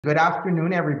Good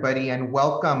afternoon, everybody, and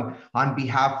welcome on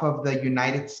behalf of the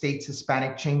United States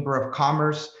Hispanic Chamber of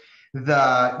Commerce,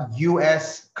 the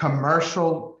U.S.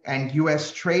 Commercial and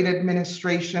U.S. Trade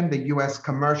Administration, the U.S.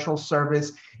 Commercial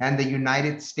Service, and the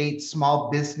United States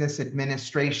Small Business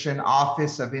Administration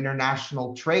Office of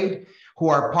International Trade, who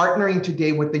are partnering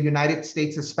today with the United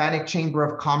States Hispanic Chamber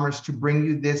of Commerce to bring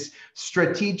you this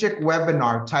strategic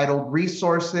webinar titled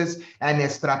Resources and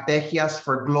Estrategias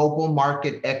for Global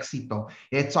Market Éxito.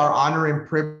 It's our honor and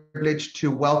privilege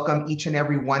to welcome each and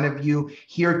every one of you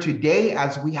here today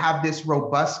as we have this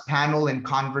robust panel and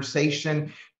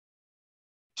conversation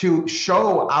to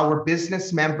show our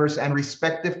business members and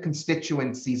respective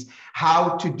constituencies how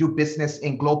to do business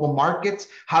in global markets,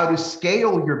 how to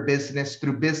scale your business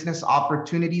through business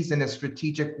opportunities in a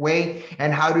strategic way,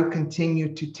 and how to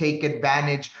continue to take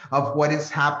advantage of what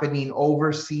is happening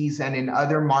overseas and in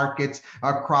other markets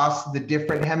across the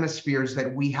different hemispheres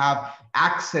that we have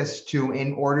access to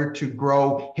in order to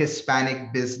grow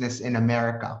Hispanic business in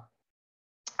America.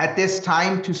 At this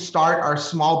time, to start our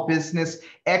small business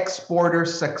exporter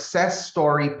success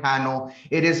story panel,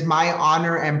 it is my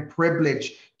honor and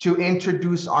privilege to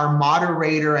introduce our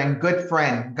moderator and good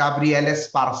friend, Gabriel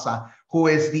Esparza, who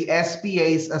is the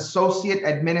SBA's Associate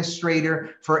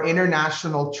Administrator for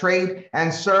International Trade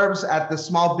and serves at the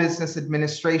Small Business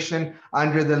Administration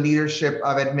under the leadership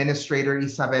of Administrator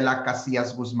Isabela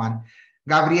Casillas Guzman.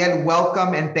 Gabriel,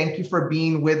 welcome and thank you for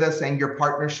being with us and your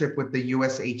partnership with the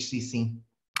USHCC.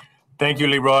 Thank you,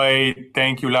 Leroy.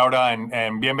 Thank you, Laura,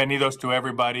 and bienvenidos to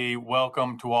everybody.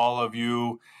 Welcome to all of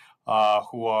you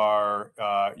who are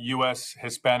U.S.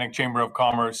 Hispanic Chamber of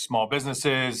Commerce, small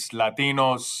businesses,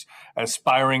 Latinos,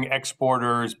 aspiring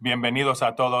exporters. Bienvenidos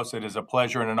a todos. It is a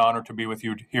pleasure and an honor to be with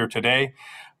you here today.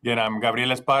 Again, I'm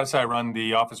Gabriel Esparza. I run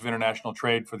the Office of International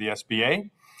Trade for the SBA.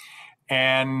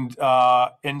 And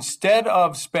instead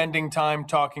of spending time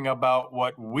talking about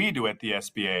what we do at the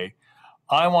SBA,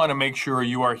 I want to make sure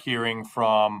you are hearing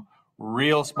from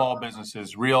real small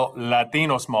businesses, real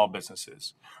Latino small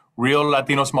businesses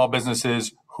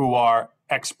who are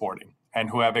exporting and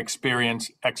who have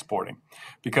experience exporting.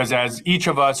 Because as each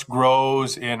of us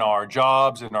grows in our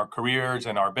jobs, in our careers,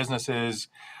 in our businesses,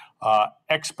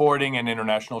 exporting and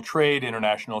international trade,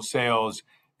 international sales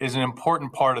is an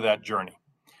important part of that journey.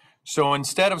 So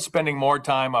instead of spending more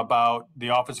time about the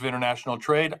Office of International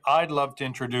Trade, I'd love to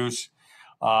introduce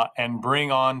and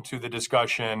bring on to the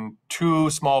discussion two Latino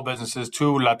small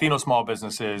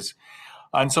businesses.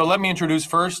 And so let me introduce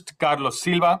first Carlos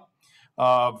Silva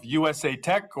of USA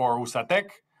Tech or USATEC,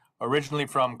 originally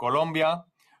from Colombia.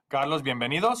 Carlos,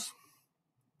 bienvenidos.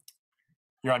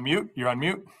 You're on mute.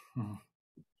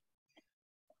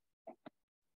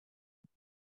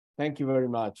 Thank you very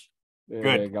much,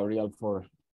 Gabriel, for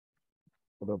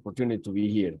the opportunity to be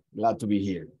here. Glad to be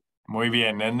here. Muy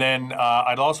bien. And then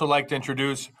I'd also like to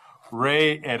introduce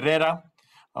Ray Herrera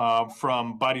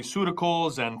from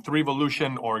Bodyceuticals and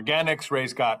Threevolution Organics.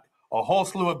 Ray's got a whole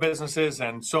slew of businesses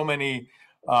and so many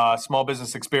small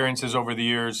business experiences over the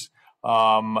years.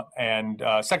 And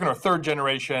second or third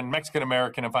generation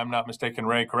Mexican-American, if I'm not mistaken.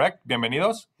 Ray, correct?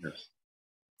 Bienvenidos. Yes.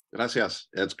 Gracias.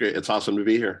 It's great. It's awesome to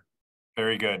be here.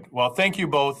 Very good. Well, thank you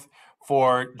both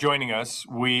for joining us.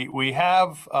 We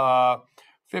have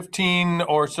 15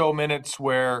 or so minutes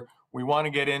where we want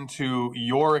to get into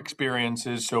your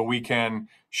experiences so we can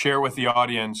share with the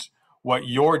audience what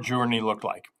your journey looked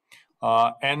like.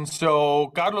 And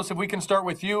so, Carlos, if we can start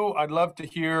with you, I'd love to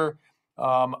hear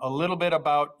a little bit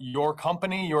about your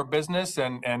company, your business,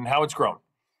 and how it's grown.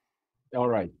 All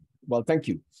right. Well, thank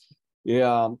you.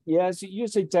 Yes,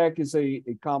 USA Tech is a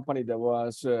company that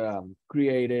was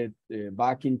created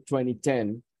back in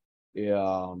 2010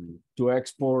 to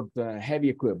export heavy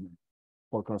equipment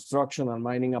for construction and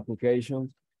mining applications,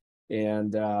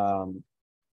 and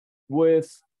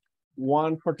with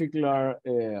one particular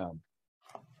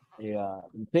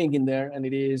thing in there, and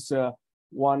it is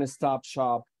one-stop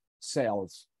shop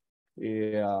sales,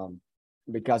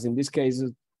 because in this case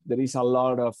there is a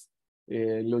lot of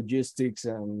logistics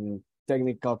and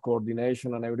technical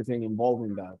coordination and everything involved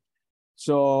in that.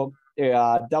 So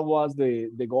that was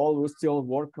the goal. We still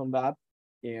work on that,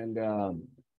 and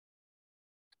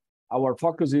our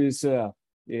focus is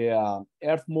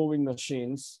earth-moving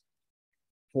machines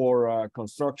for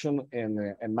construction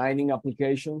and mining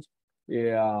applications.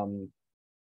 We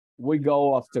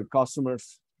go after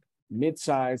customers,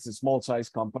 mid-sized,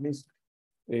 small-sized companies,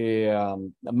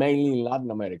 mainly in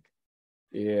Latin America.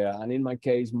 And in my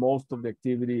case, most of the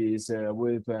activity is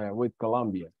with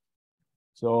Colombia.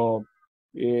 So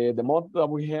the motto that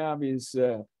we have is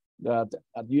that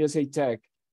at USA Tech,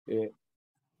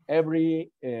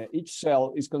 each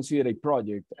cell is considered a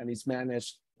project and is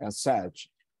managed as such.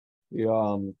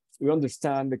 We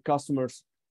understand the customer's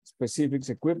specific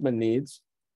equipment needs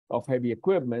of heavy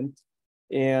equipment,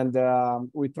 and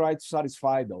we try to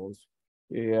satisfy those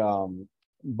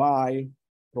by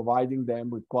providing them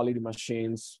with quality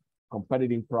machines,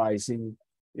 competitive pricing,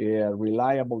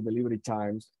 reliable delivery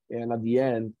times, and at the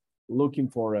end, looking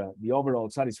for the overall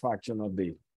satisfaction of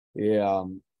the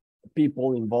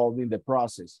people involved in the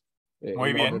process.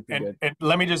 Muy bien. And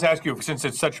let me just ask you, since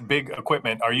it's such big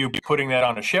equipment, are you putting that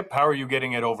on a ship? How are you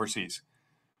getting it overseas?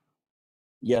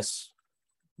 Yes,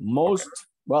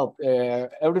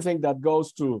 everything that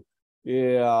goes to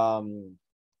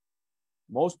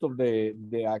most of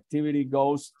the activity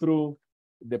goes through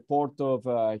the port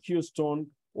of Houston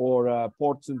or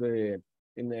ports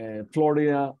in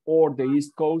Florida or the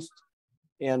East Coast,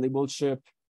 and they will ship.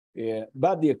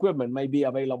 But the equipment may be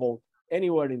available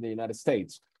anywhere in the United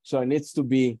States, so it needs to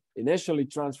be initially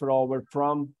transferred over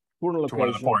from current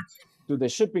location to the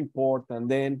shipping port, and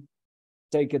then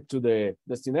take it to the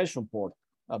destination port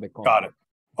of the country. Got it.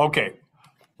 Okay.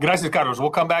 Gracias, Carlos. We'll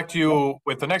come back to you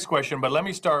with the next question, but let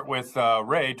me start with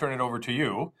Ray, turn it over to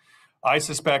you. I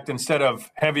suspect instead of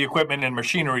heavy equipment and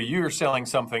machinery, you're selling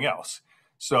something else.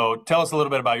 So tell us a little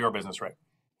bit about your business, Ray.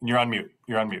 You're on mute.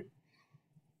 You're on mute.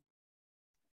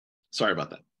 Sorry about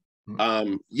that.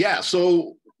 Yeah,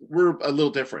 so we're a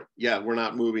little different. Yeah, we're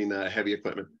not moving heavy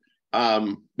equipment.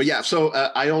 But yeah, so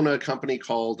I own a company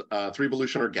called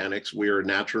Threevolution Organics. We're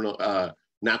a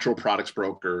natural products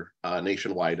broker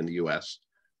nationwide in the U.S.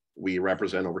 We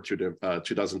represent over two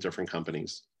dozen different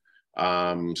companies.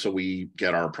 So we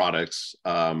get our products,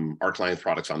 our clients'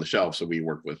 products on the shelf. So we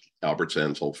work with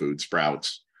Albertsons, Whole Foods,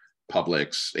 Sprouts,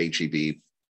 Publix, H-E-B,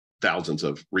 thousands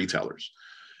of retailers.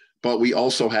 But we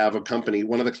also have a company,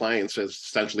 one of the clients is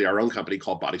essentially our own company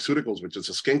called Bodyceuticals, which is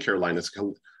a skincare line. It's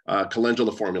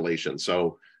calendula formulation.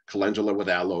 So calendula with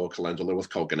aloe, calendula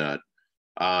with coconut.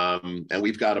 And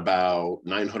we've got about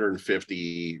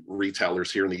 950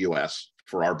 retailers here in the US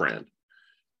for our brand.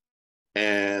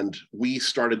 And we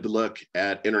started to look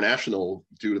at international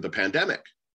due to the pandemic.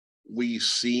 We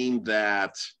seen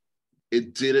that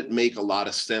it didn't make a lot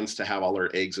of sense to have all our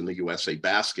eggs in the USA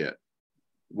basket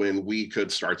when we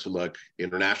could start to look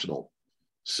international.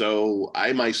 So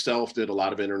I myself did a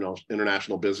lot of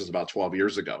international business about 12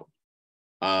 years ago.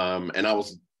 And I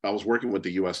was working with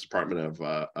the US Department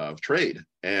of Trade.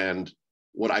 And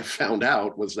what I found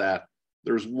out was that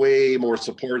there's way more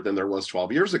support than there was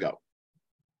 12 years ago.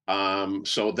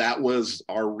 So that was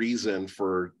our reason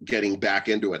for getting back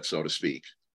into it, so to speak,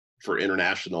 for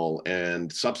international.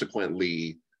 And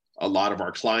subsequently, a lot of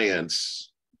our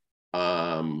clients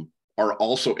are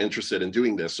also interested in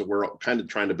doing this. So we're kind of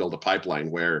trying to build a pipeline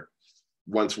where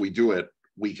once we do it,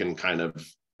 we can kind of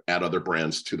add other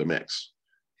brands to the mix.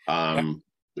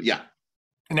 Yeah.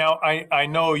 Now, I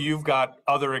know you've got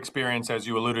other experience, as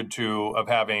you alluded to, of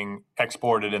having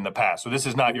exported in the past. So this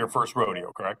is not your first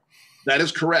rodeo, correct? That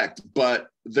is correct. But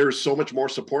there's so much more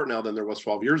support now than there was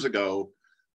 12 years ago.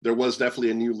 There was definitely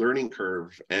a new learning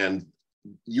curve, and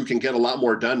you can get a lot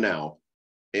more done now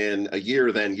in a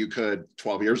year than you could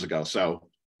 12 years ago. So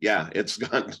yeah, it's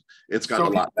gotten a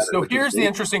lot better. So here's the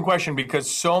interesting question, because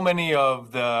so many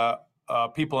of the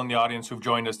people in the audience who've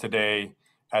joined us today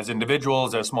as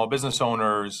individuals, as small business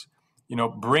owners,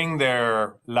 bring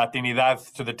their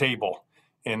Latinidad to the table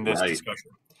in this discussion.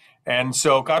 And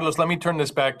so, Carlos, let me turn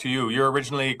this back to you. You're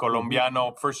originally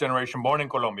Colombiano, first generation, born in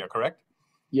Colombia, correct?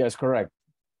 Yes, correct.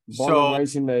 Born and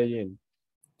raised in Medellin.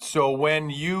 So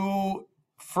when you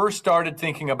first started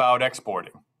thinking about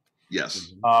exporting,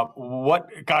 yes.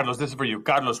 Carlos, this is for you.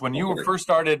 Carlos, when you first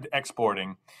started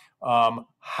exporting,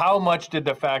 how much did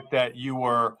the fact that you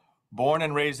were born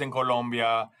and raised in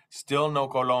Colombia, still know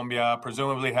Colombia,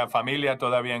 presumably have familia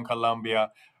todavía en Colombia,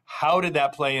 how did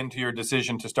that play into your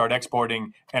decision to start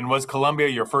exporting? And was Colombia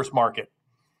your first market?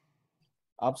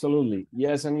 Absolutely.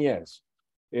 Yes and yes.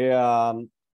 The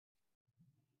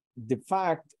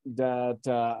fact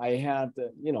that I had,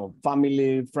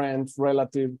 family, friends,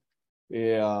 relatives,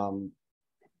 a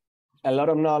lot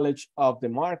of knowledge of the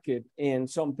market and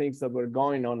some things that were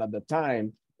going on at the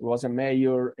time. It was a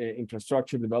major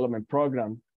infrastructure development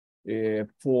program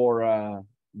for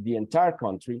the entire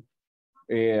country.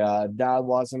 That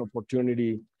was an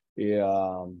opportunity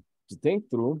to think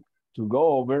through, to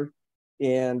go over,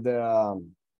 and that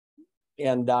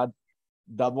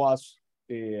was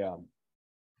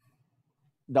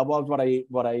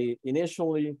what I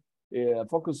initially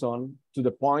focused on, to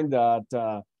the point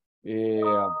that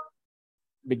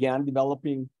began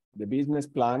developing the business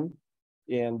plan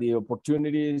and the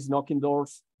opportunities, knocking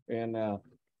doors, and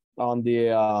on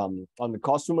the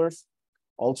customers,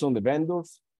 also on the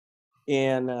vendors,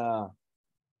 and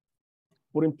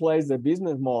put in place the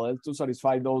business model to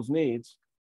satisfy those needs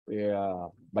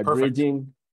by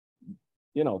bridging,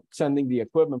 sending the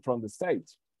equipment from the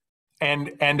States.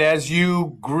 And as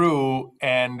you grew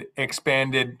and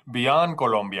expanded beyond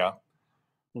Colombia,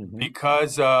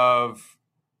 because of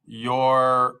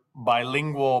your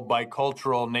bilingual,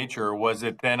 bicultural nature, was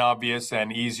it then obvious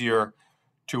and easier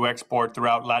to export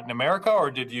throughout Latin America, or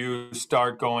did you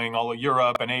start going all of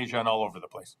Europe and Asia and all over the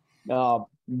place?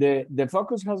 The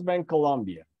focus has been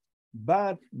Colombia,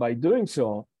 but by doing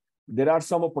so, there are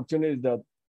some opportunities that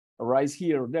arise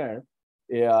here or there.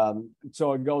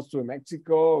 So it goes to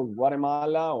Mexico,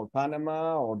 Guatemala, or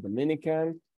Panama, or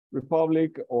Dominican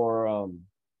Republic, or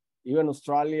even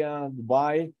Australia,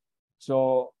 Dubai.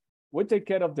 So we take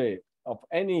care of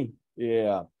any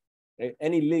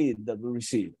lead that we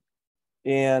receive,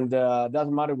 and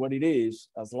doesn't matter what it is,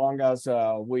 as long as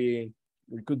we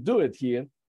could do it here,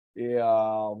 we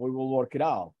will work it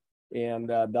out, and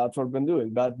that's what we've been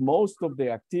doing. But most of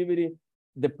the activity,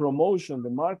 the promotion, the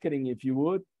marketing, if you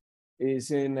would,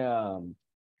 is in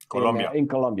Colombia. In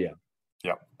Colombia.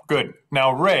 Yeah, good.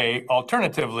 Now, Ray,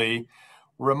 alternatively,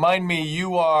 remind me,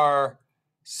 you are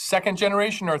second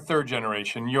generation or third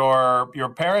generation?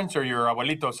 Your parents or your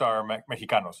abuelitos are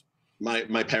Mexicanos?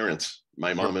 My parents,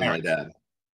 my mom and my dad.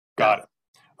 Got it.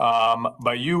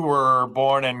 But you were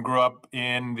born and grew up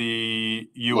in the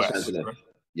U.S. Right?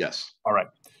 Yes. All right.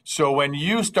 So when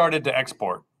you started to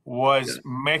export, was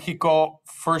Mexico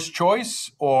first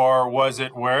choice, or was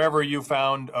it wherever you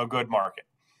found a good market?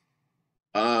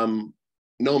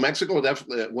 No, Mexico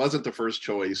definitely wasn't the first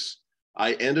choice.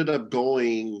 I ended up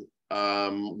going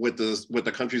with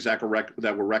the countries that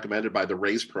were recommended by the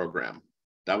RAISE program.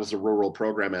 That was the rural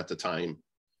program at the time.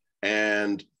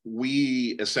 And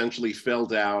we essentially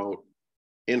filled out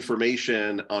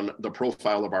information on the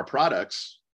profile of our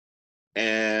products.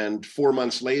 And 4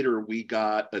 months later, we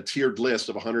got a tiered list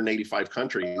of 185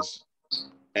 countries.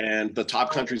 And the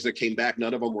top countries that came back,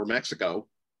 none of them were Mexico.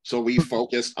 So we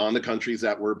focused on the countries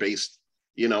that were based,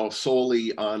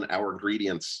 solely on our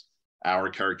ingredients, our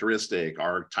characteristic,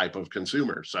 our type of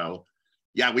consumer. So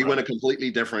yeah, we went a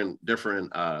completely different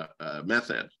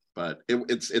method, but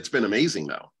it's been amazing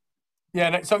though.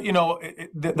 Yeah, so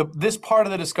this part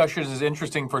of the discussion is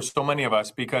interesting for so many of us,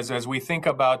 because as we think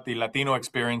about the Latino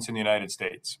experience in the United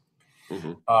States,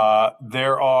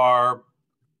 there are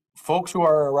folks who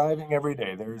are arriving every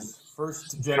day. There's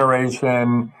first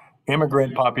generation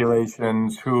immigrant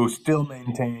populations who still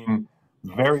maintain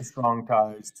very strong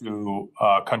ties to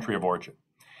country of origin.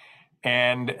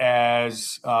 And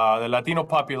as the Latino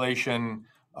population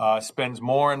spends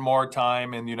more and more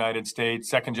time in the United States,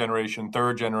 second generation,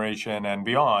 third generation, and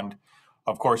beyond,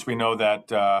 of course, we know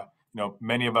that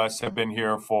many of us have been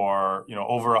here for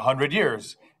over 100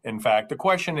 years. In fact, the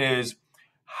question is,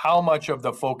 how much of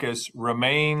the focus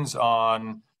remains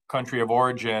on country of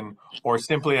origin, or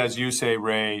simply, as you say,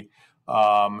 Ray,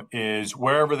 is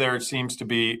wherever there seems to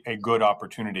be a good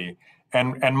opportunity.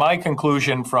 And my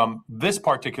conclusion from this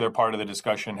particular part of the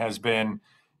discussion has been,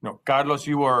 Carlos,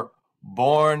 you were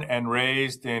born and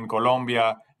raised in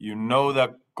Colombia. You know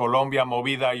the Colombia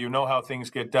movida. You know how things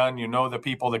get done. You know the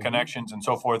people, the connections, and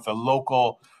so forth, the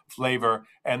local flavor.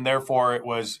 And therefore, it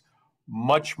was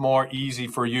much more easy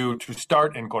for you to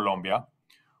start in Colombia.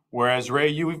 Whereas, Ray,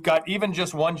 you've got even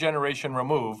just one generation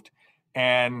removed.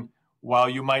 And while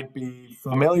you might be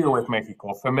familiar with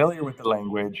Mexico, familiar with the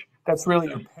language, that's really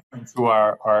your parents who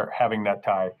are having that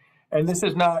tie. And this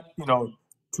is not,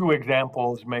 two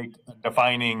examples make a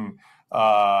defining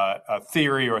a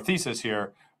theory or thesis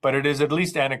here, but it is at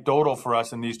least anecdotal for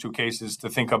us in these two cases to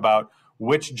think about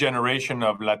which generation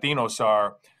of Latinos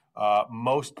are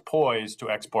most poised to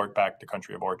export back to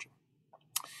country of origin.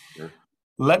 Sure.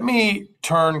 Let me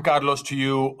turn, Carlos, to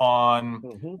you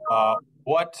on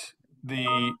what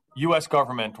the U.S.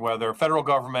 government, whether federal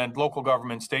government, local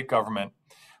government, state government,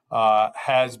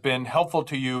 has been helpful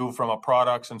to you from a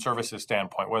products and services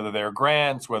standpoint, whether they're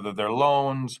grants, whether they're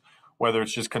loans, whether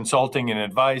it's just consulting and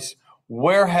advice.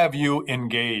 Where have you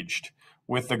engaged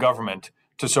with the government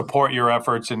to support your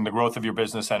efforts in the growth of your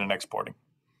business and in exporting?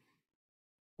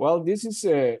 Well, this is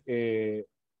there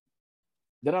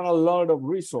are a lot of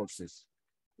resources,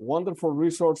 wonderful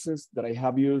resources that I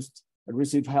have used and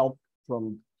received help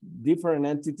from different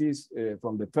entities,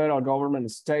 from the federal government,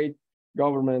 state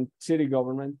government, city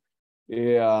government.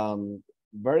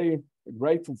 Very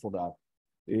grateful for that.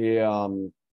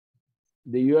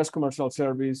 The U.S. Commercial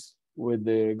Service with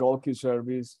the Gold Key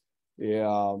Service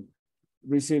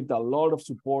received a lot of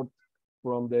support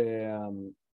from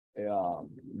the the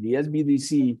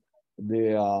SBDC,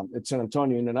 at San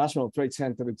Antonio, International Trade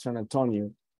Center at San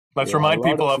Antonio. Let's remind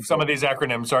people of some of these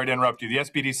acronyms. Sorry to interrupt you. The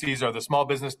SBDCs are the Small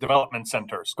Business Development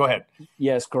Centers. Go ahead.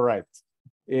 Yes, correct.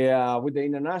 With the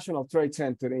International Trade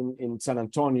Center in San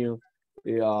Antonio,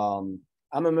 I'm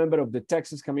a member of the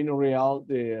Texas Camino Real.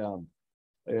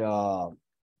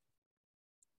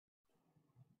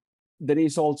 There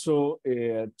is also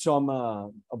some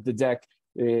of the deck,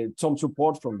 some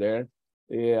support from there.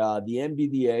 The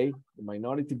MBDA, the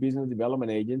Minority Business Development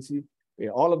Agency,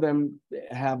 all of them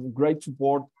have great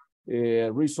support,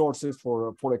 resources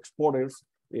for exporters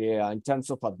in terms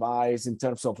of advice, in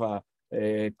terms of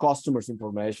customers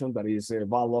information that is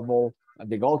valuable,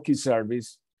 the Gold Key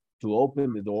service to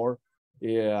open the door,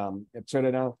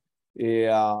 etc.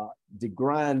 The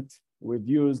grant, we've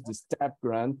used the STEP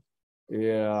grant.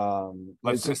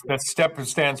 That STEP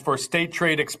stands for State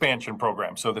Trade Expansion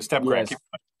Program. So the STEP grant.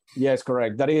 Yes,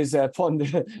 correct. That is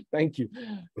funded. Thank you.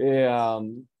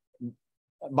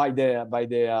 By the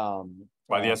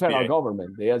SBA. Federal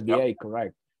government, the SBA, yep.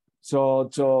 Correct. So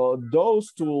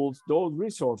those tools, those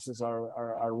resources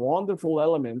are wonderful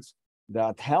elements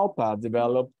that help us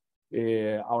develop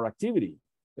our activity,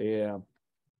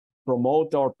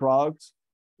 promote our products,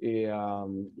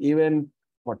 even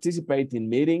participate in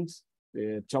meetings,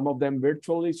 some of them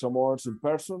virtually, some others in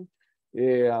person,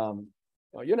 you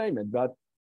name it. But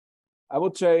I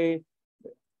would say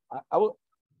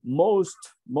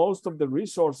most of the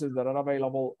resources that are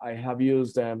available, I have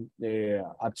used them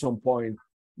at some point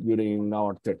during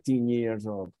our 13 years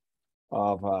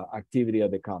of activity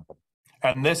at the company.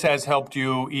 And this has helped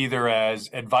you either as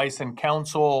advice and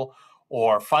counsel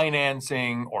or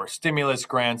financing or stimulus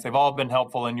grants. They've all been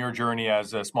helpful in your journey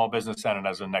as a small business and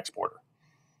as an exporter.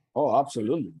 Oh,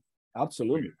 absolutely.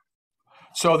 Absolutely.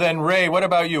 So then, Ray, what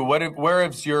about you? Where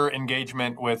has your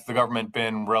engagement with the government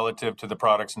been relative to the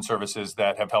products and services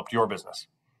that have helped your business?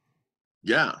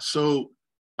 Yeah, so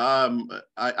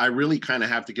I really kind of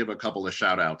have to give a couple of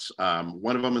shout outs.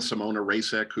 One of them is Simona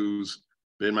Rasek, who's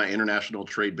been my international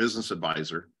trade business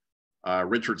advisor.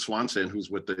 Richard Swanson, who's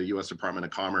with the U.S. Department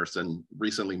of Commerce, and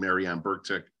recently Marianne Burke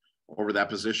took over that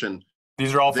position.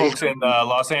 These are all folks in the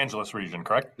Los Angeles region,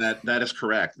 correct? That is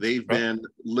correct. They've been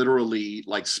literally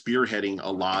like spearheading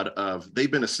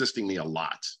they've been assisting me a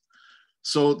lot.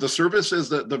 So the services,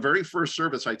 the very first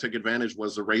service I took advantage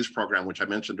was the RAISE program, which I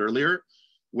mentioned earlier,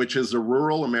 which is the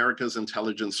Rural America's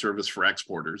Intelligence Service for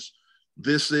Exporters.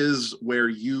 This is where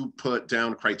you put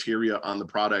down criteria on the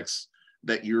products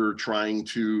that you're trying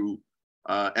to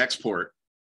export.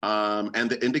 And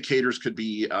the indicators could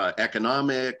be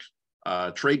economic,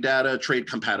 trade data, trade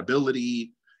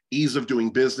compatibility, ease of doing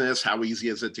business, how easy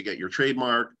is it to get your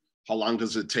trademark, how long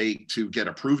does it take to get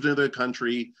approved in the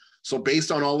country. So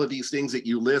based on all of these things that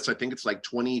you list, I think it's like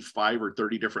 25 or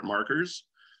 30 different markers,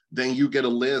 then you get a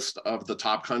list of the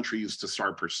top countries to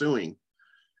start pursuing.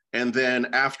 And then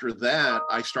after that,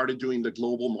 I started doing the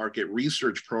global market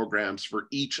research programs for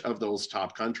each of those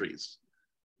top countries.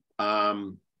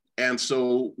 And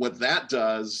so what that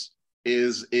does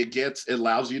is it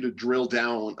allows you to drill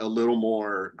down a little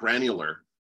more granular.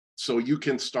 So you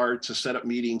can start to set up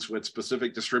meetings with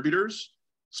specific distributors,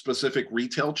 specific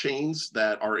retail chains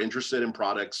that are interested in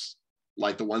products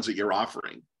like the ones that you're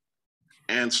offering.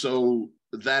 And so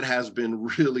that has been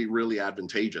really, really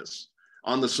advantageous.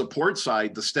 On the support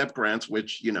side, the STEP grants,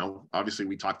 which, obviously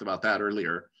we talked about that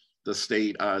earlier, the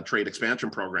state trade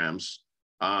expansion programs,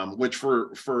 which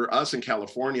for us in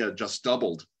California just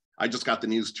doubled. I just got the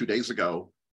news 2 days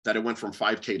ago that it went from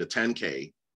 5K to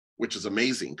 10K, which is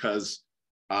amazing because,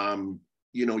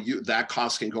 that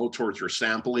cost can go towards your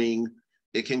sampling.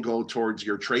 It can go towards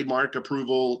your trademark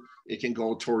approval. It can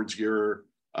go towards your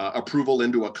approval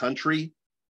into a country.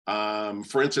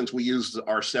 For instance, we used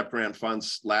our STEP grant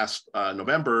funds last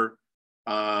November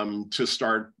to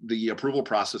start the approval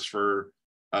process for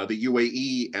the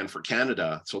UAE and for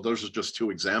Canada. So those are just two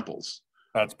examples.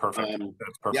 That's perfect.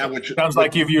 That's perfect. Yeah, which sounds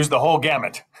like you've used the whole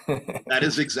gamut. That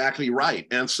is exactly right.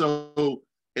 And so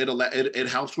it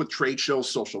helps with trade shows,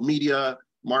 social media,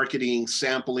 marketing,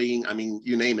 sampling. I mean,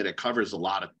 you name it, it covers a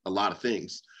lot of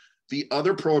things. The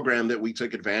other program that we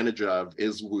took advantage of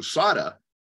is WUSADA,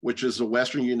 which is the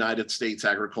Western United States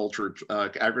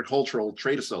Agricultural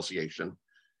Trade Association.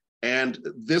 And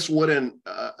this wouldn't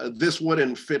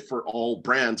fit for all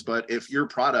brands, but if your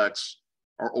products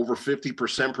are over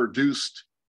 50% produced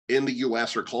in the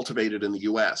US or cultivated in the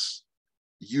US,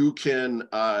 you can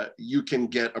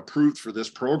get approved for this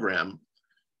program.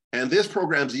 And this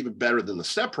program is even better than the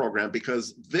STEP program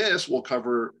because this will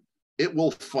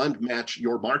fund match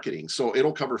your marketing. So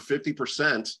it'll cover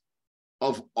 50%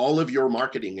 of all of your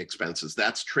marketing expenses.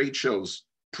 That's trade shows,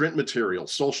 print material,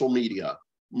 social media,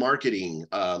 marketing,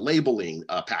 labeling,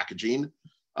 packaging,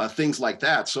 things like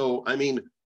that. So, I mean,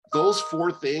 those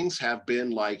 4 things have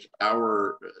been like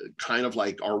our kind of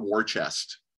like our war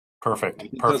chest. Perfect.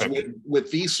 Because Perfect. with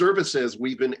these services,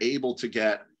 we've been able to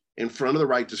get in front of the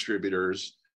right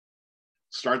distributors,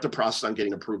 start the process on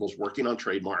getting approvals, working on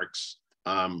trademarks,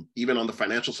 even on the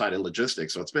financial side and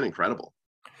logistics. So it's been incredible.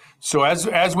 So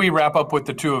as we wrap up with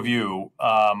the two of you,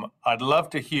 I'd love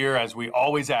to hear, as we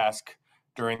always ask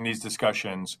during these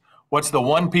discussions, what's the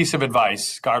one piece of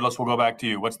advice, Carlos, we'll go back to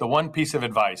you. What's the one piece of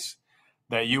advice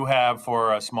that you have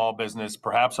for a small business,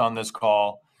 perhaps on this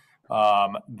call,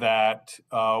 that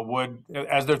would,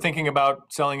 as they're thinking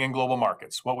about selling in global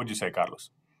markets, what would you say, Carlos?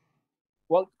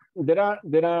 Well,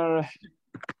 there are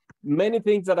many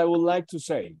things that I would like to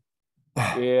say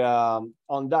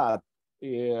on that.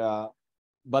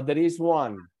 But there is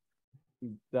one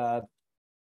that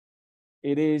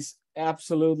it is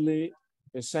absolutely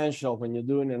essential when you're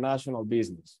doing a national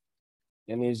business,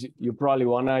 and is you probably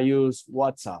want to use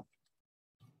WhatsApp.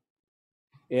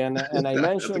 And I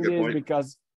mention this point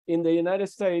because in the United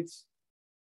States,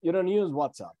 you don't use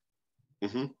WhatsApp.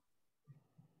 Mm-hmm.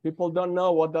 People don't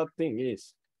know what that thing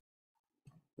is.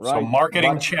 Right? So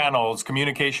marketing channels,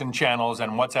 communication channels,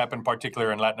 and WhatsApp in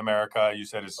particular in Latin America, you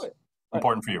said is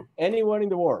important for you. Anywhere in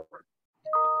the world.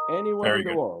 Anywhere in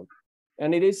the world.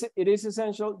 And it is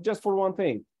essential just for one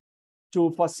thing,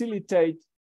 to facilitate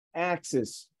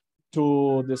access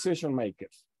to decision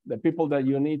makers, the people that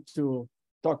you need to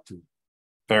talk to.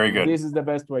 Very good. This is the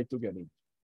best way to get in.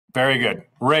 Very good.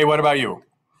 Ray, what about you?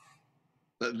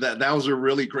 That was a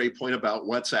really great point about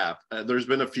WhatsApp. There's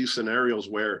been a few scenarios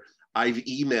where I've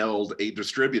emailed a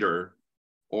distributor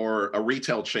or a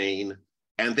retail chain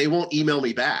and they won't email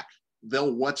me back.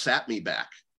 They'll WhatsApp me back.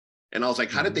 And I was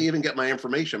like, how did they even get my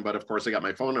information? But of course, they got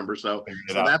my phone number. So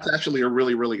that's actually a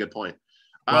really, really good point.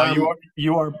 Well,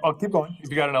 you are. Oh, keep going. If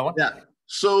you got another one. Yeah.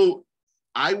 So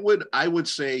I would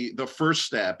say the first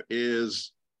step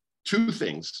is 2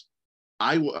 things.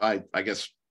 I guess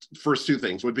first 2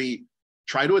 things would be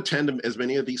try to attend as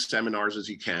many of these seminars as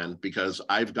you can, because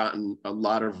I've gotten a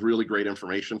lot of really great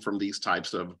information from these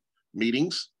types of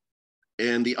meetings.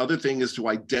 And the other thing is to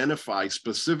identify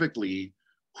specifically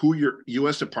who your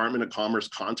U.S. Department of Commerce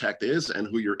contact is and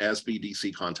who your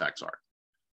SBDC contacts are,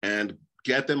 and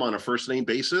get them on a first name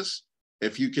basis.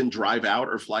 If you can drive out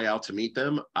or fly out to meet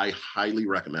them, I highly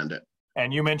recommend it.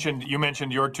 And you mentioned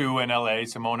your 2 in LA,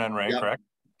 Simona and Ray, yep. Correct?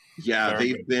 Yeah,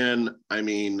 they've been, I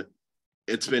mean,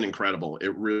 it's been incredible.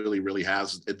 It really, really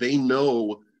has. They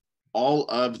know all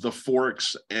of the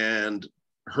forks and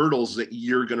hurdles that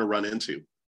you're going to run into.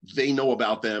 They know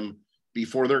about them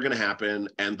before they're going to happen,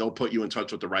 and they'll put you in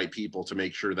touch with the right people to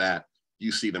make sure that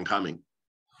you see them coming.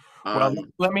 Well,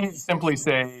 let me simply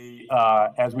say,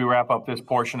 as we wrap up this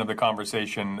portion of the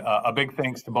conversation, a big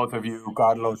thanks to both of you,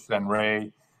 Carlos and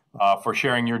Ray, for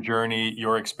sharing your journey,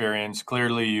 your experience.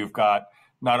 Clearly, you've got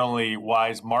not only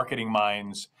wise marketing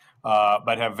minds,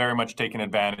 but have very much taken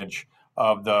advantage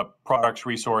of the products,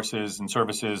 resources, and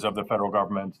services of the federal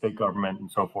government, state government, and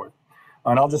so forth.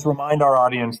 And I'll just remind our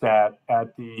audience that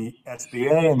at the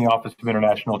SBA and the Office of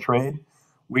International Trade,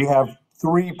 we have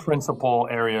 3 principal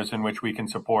areas in which we can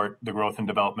support the growth and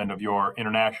development of your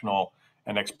international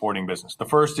and exporting business. The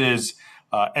first is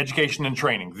education and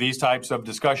training. These types of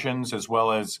discussions, as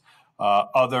well as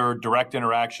other direct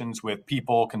interactions with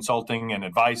people, consulting, and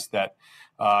advice that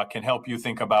can help you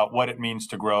think about what it means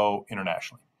to grow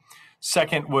internationally.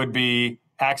 Second would be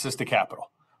access to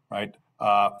capital, right?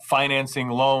 Financing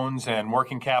loans and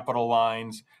working capital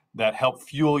lines that help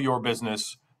fuel your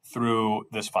business through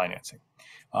this financing.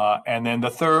 And then the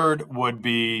third would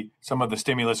be some of the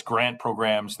stimulus grant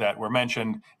programs that were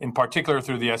mentioned, in particular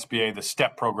through the SBA, the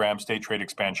STEP program, State Trade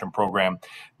Expansion Program.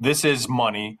 This is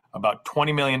money, about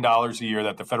 $20 million a year,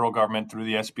 that the federal government, through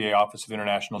the SBA Office of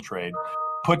International Trade,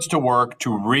 puts to work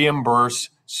to reimburse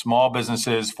small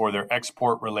businesses for their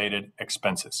export-related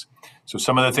expenses. So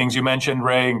some of the things you mentioned,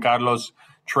 Ray and Carlos,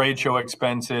 trade show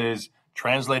expenses,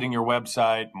 translating your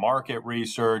website, market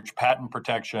research, patent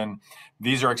protection,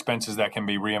 these are expenses that can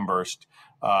be reimbursed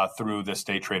through the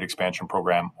State Trade Expansion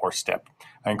Program, or STEP.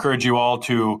 I encourage you all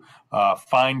to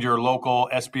find your local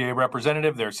SBA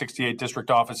representative. There are 68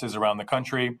 district offices around the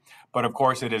country, but of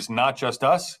course it is not just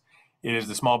us. It is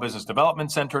the Small Business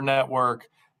Development Center Network,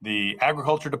 the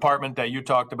Agriculture Department that you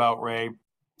talked about, Ray,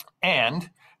 and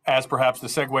as perhaps the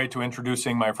segue to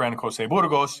introducing my friend Jose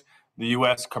Burgos, the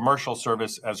U.S. Commercial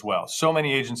Service as well. So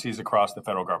many agencies across the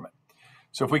federal government.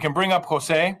 So if we can bring up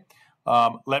Jose,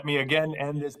 let me again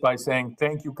end this by saying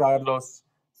thank you, Carlos.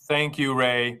 Thank you,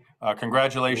 Ray.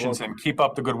 Congratulations and keep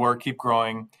up the good work. Keep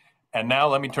growing. And now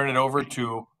let me turn it over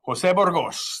to Jose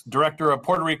Burgos, Director of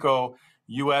Puerto Rico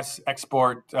U.S.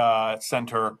 Export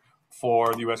Center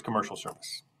for the U.S. Commercial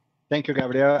Service. Thank you,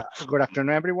 Gabriel. Good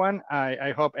afternoon, everyone.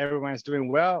 I hope everyone is doing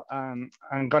well.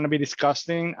 I'm going to be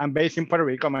discussing, I'm based in Puerto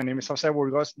Rico. My name is Jose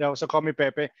Burgos. They also call me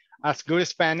Pepe. As good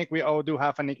Hispanic, we all do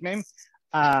have a nickname.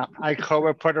 I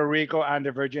cover Puerto Rico and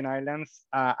the Virgin Islands.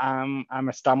 I'm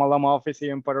a standalone office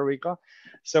here in Puerto Rico.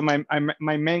 So my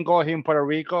main goal here in Puerto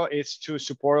Rico is to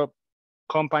support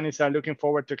companies that are looking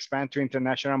forward to expand to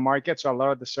international markets. So a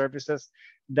lot of the services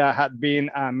that had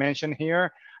been mentioned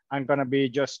here, I'm going to be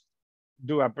just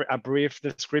do a brief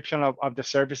description of the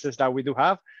services that we do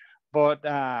have. But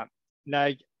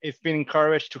like it's been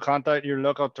encouraged to contact your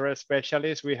local trade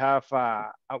specialists. We have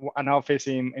an office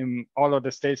in all of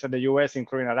the states of the US,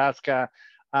 including Alaska,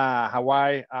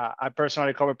 Hawaii. I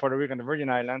personally cover Puerto Rico and the Virgin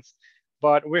Islands,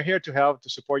 but we're here to help to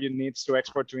support your needs to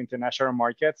export to international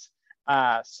markets.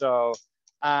 So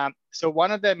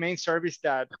one of the main service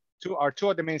that, two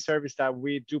of the main service that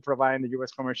we do provide in the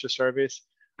US Commercial Service,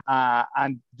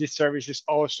 and this service is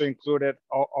also included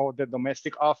all the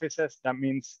domestic offices. That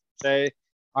means, say,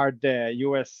 are the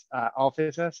US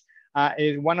offices.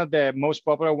 One of the most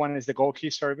popular one is the Gold Key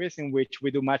service, in which we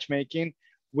do matchmaking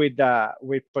with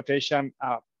potential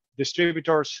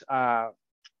distributors,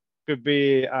 could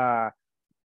be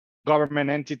government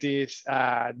entities,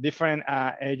 different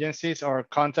agencies or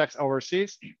contacts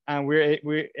overseas, and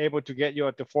we're able to get you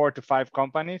up to 4 to 5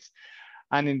 companies.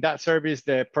 And in that service,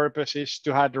 the purpose is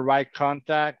to have the right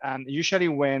contact. And usually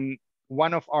when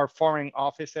one of our foreign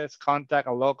offices contact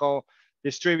a local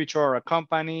distributor or a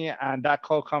company, and that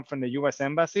call comes from the US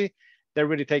Embassy, they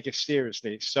really take it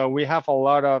seriously. So we have a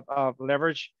lot of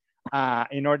leverage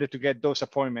in order to get those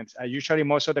appointments. Usually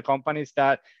most of the companies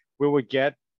that we would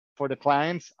get for the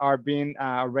clients are being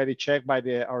already checked by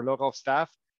our local staff.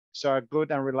 So are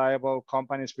good and reliable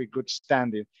companies with good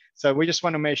standing. So we just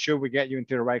want to make sure we get you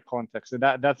into the right context. So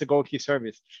that's the Gold Key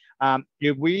service.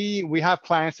 If we have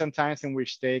clients sometimes in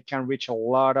which they can reach a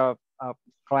lot of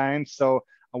clients. So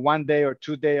a 1 day or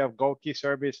 2 day of Gold Key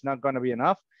service is not going to be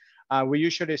enough. We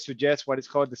usually suggest what is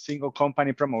called the single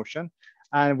company promotion.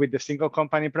 And with the single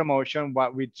company promotion,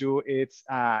 what we do is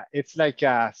it's like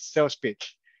a sales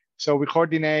pitch. So we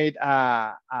coordinate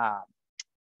a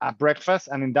breakfast,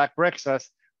 and in that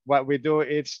breakfast, what we do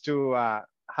is to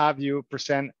have you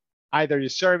present either your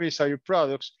service or your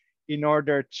products in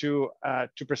order to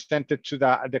present it to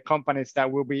the companies that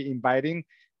will be inviting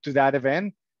to that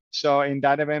event. So in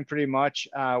that event, pretty much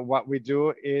what we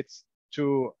do is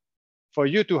for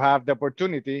you to have the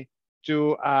opportunity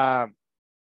to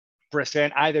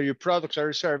present either your products or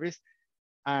your service.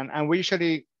 And we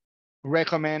usually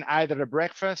recommend either a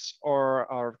breakfast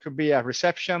or could be a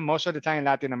reception. Most of the time in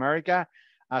Latin America,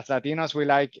 as Latinos, we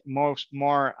like more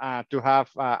to have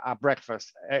a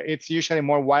breakfast. It's usually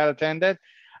more well attended,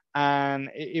 and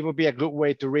it would be a good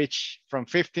way to reach from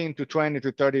 15 to 20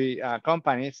 to 30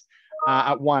 companies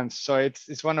at once. So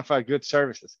it's one of our good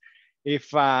services.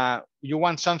 If you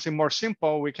want something more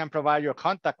simple, we can provide you a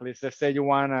contact list. Let's say you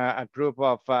want a group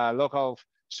of local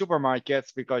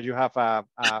supermarkets because you have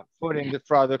food in the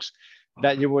products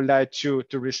that you would like to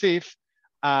receive.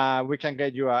 We can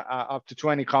get you up to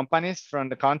 20 companies from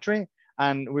the country,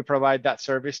 and we provide that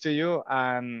service to you,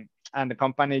 and the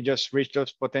company just reach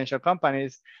those potential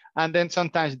companies. And then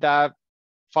sometimes that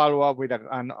follow up with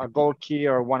a Gold Key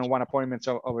or one-on-one appointments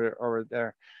over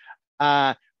there.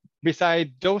 Besides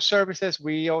those services,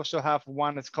 we also have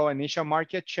one that's called Initial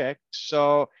Market Check.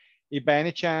 So if by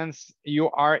any chance you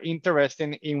are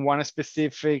interested in one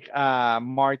specific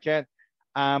market,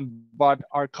 but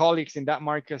our colleagues in that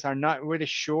market are not really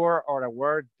sure or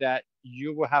aware that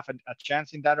you will have a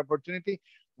chance in that opportunity,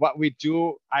 what we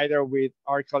do either with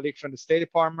our colleagues from the State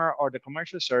Department or the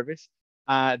Commercial Service,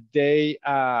 they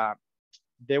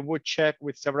would check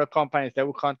with several companies. They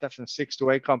will contact from 6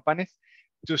 to 8 companies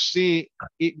to see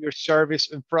if your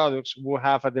service and products will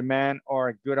have a demand or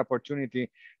a good opportunity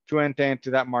to enter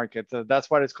into that market. So that's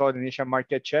what it's called, Initial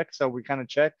Market Check. So we kind of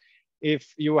check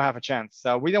if you will have a chance.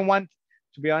 So we don't want,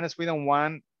 to be honest, we don't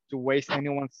want to waste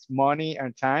anyone's money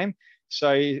and time.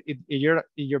 So if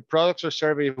your products or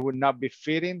service would not be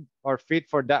fitting or fit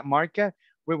for that market,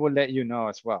 we will let you know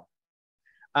as well.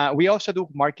 We also do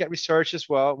market research as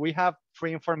well. We have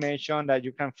free information that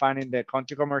you can find in the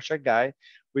Country Commercial Guide,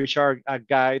 which are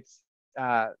guides.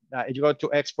 If you go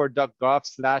to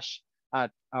export.gov/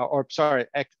 or sorry,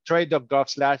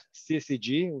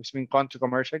 trade.gov/CCG, which means country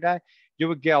commercial guide, you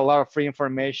will get a lot of free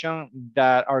information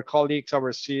that our colleagues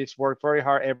overseas work very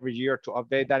hard every year to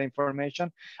update that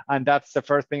information. And that's the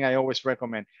first thing I always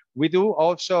recommend. We do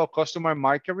also customer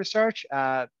market research.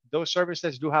 Those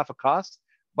services do have a cost,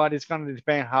 but it's going to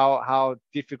depend how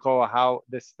difficult, how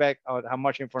the spec, or how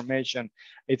much information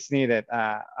it's needed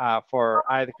for.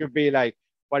 It could be like,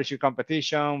 what is your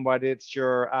competition? What is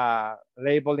your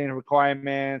labeling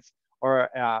requirements or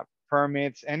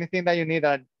permits? Anything that you need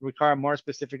that require more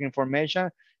specific information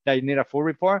that you need a full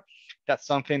report, that's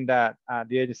something that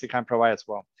the agency can provide as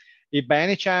well. If by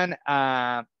any chance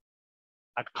a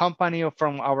company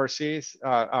from overseas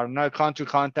or another country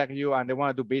contact you and they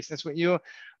want to do business with you,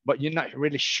 but you're not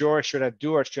really sure should I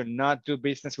do or should not do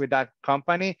business with that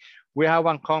company, we have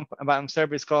one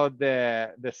service called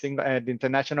the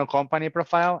International Company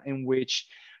Profile, in which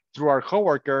through our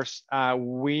coworkers,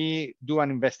 we do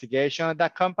an investigation of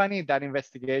that company. That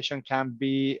investigation can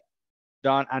be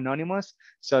done anonymous,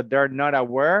 so they're not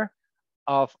aware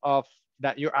of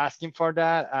that you're asking for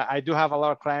that. I do have a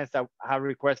lot of clients that have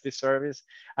requested this service,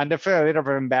 and they feel a little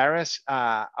bit embarrassed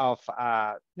let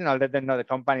them know the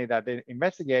company that they're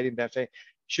investigating. They say,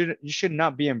 you should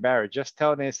not be embarrassed. Just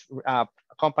tell this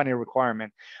company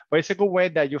requirement. But it's a good way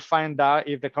that you find out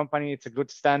if the company is a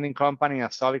good standing company, a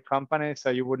solid company,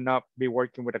 so you would not be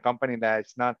working with a company that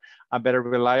is not a better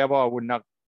reliable or would not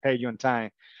pay you on time.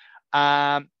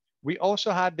 We also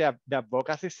had the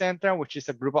Advocacy Center, which is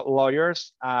a group of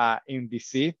lawyers in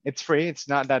DC. It's free. It's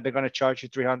not that they're going to charge you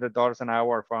 $300 an hour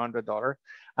or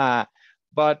 $400.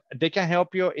 But they can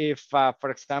help you if,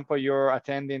 for example, you're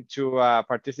attending to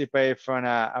participate from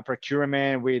a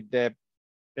procurement with the,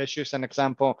 let's use an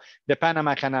example, the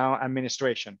Panama Canal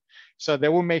Administration. So they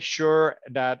will make sure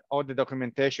that all the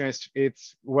documentation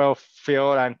is well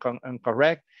filled and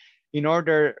correct in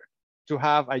order to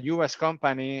have a U.S.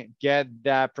 company get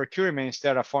that procurement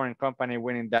instead of a foreign company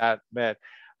winning that bid.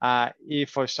 If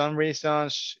for some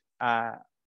reasons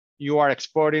you are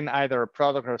exporting either a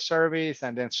product or service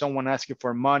and then someone asks you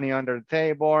for money under the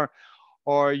table,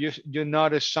 or you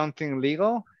notice something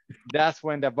legal, that's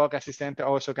when the Advocacy Center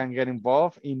also can get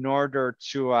involved in order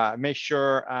to make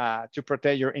sure to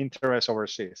protect your interests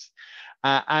overseas.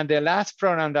 And the last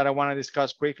program that I want to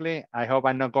discuss quickly, I hope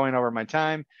I'm not going over my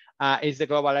time, is the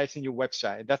Globalizing Your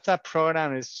Website. That's a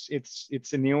program. It's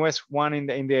the newest one in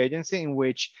the agency, in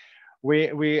which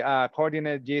we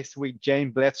coordinate this with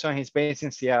James Bledson. He's based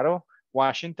in Seattle,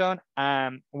 Washington.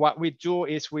 And what we do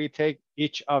is we take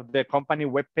each of the company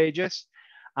web pages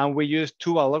and we use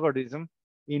two algorithms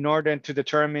in order to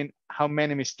determine how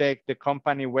many mistakes the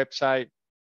company website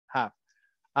have.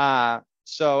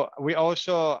 So we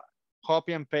also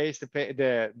copy and paste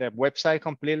the website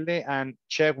completely and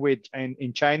check with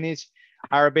in Chinese,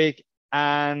 Arabic,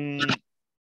 and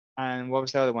what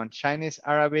was the other one? Chinese,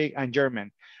 Arabic, and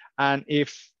German. And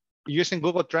if using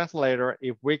Google Translator,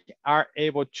 if we are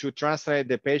able to translate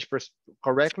the page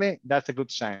correctly, that's a good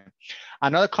sign.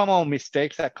 Another common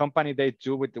mistakes that company they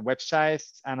do with the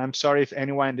websites, and I'm sorry if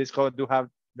anyone in this code do have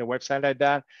the website like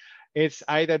that, it's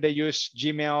either they use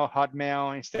Gmail,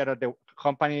 Hotmail instead of the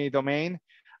company domain,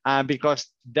 because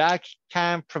that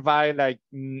can provide like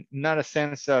not a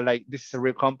sense of like this is a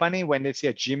real company when they see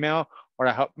a Gmail or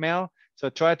a Hotmail. So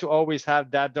try to always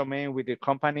have that domain with the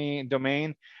company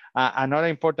domain. Another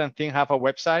important thing, have a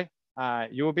website.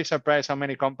 You will be surprised how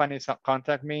many companies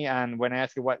contact me, and when I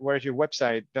ask you where's your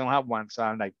website, they don't have one. So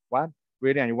I'm like, what?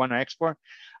 Really? And you want to export?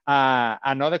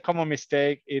 Another common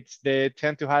mistake, it's they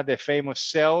tend to have the famous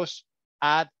sales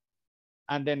at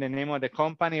and then the name of the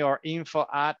company, or info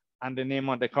at and the name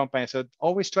of the company. So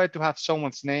always try to have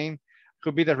someone's name,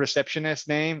 could be the receptionist's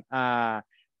name,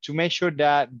 to make sure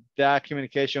that that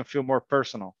communication feel more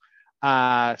personal.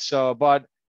 But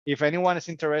if anyone is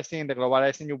interested in the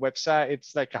Globalizing Your Website,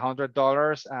 it's like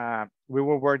 $100. We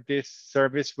will work this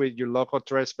service with your local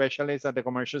trade specialist at the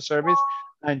commercial service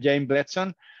and Jane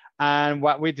Bledson. And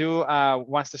what we do,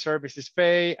 once the service is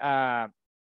paid,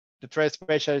 the trade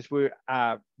specialist will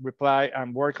reply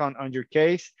and work on your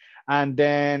case. And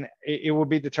then it will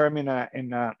be determined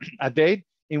in a date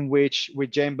in which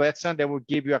with Jane Bledson, they will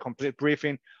give you a complete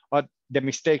briefing of the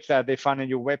mistakes that they found in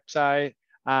your website,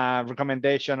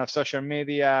 recommendation of social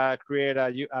media, create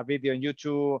a video on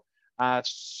YouTube,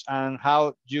 and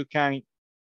how you can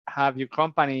have your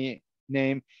company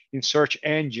name in search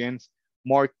engines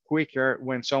more quicker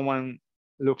when someone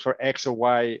looks for X or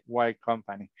Y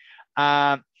company.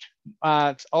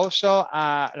 Also,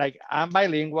 like I'm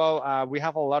bilingual. We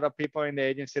have a lot of people in the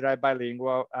agency that are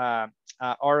bilingual.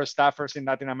 Our staffers in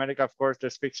Latin America, of course, they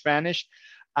speak Spanish.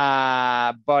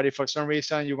 But if for some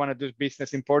reason you want to do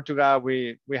business in Portugal,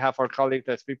 we have our colleagues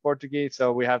that speak Portuguese,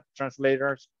 so we have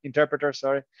translators, interpreters,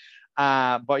 sorry.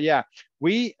 But yeah,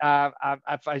 we, as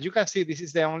you can see, this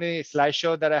is the only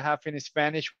slideshow that I have in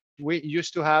Spanish. We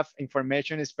used to have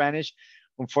information in Spanish.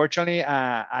 Unfortunately,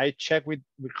 I checked with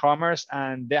Commerce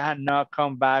and they had not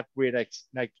come back with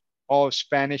like all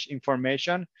Spanish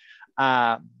information.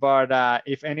 But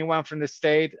if anyone from the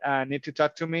state need to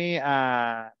talk to me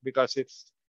because it's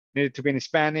needed to be in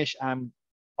Spanish, I'm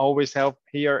always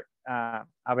here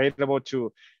available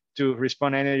to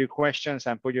respond to any of your questions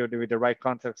and put you with the right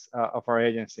context of our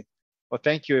agency. Well,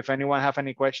 thank you. If anyone have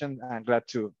any questions, I'm glad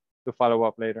to follow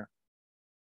up later.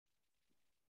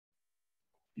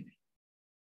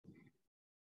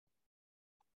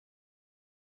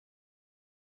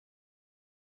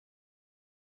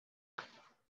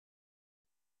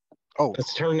 Oh,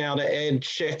 let's turn now to Ed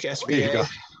Schick, SBA. There you go.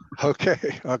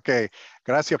 Okay.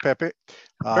 Gracias, Pepe.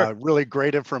 Really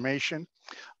great information.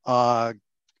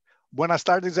 Buenas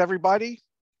tardes, everybody.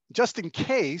 Just in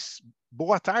case,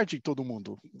 boa tarde, todo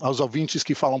mundo, aos ouvintes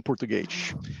que falam português.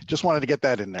 Just wanted to get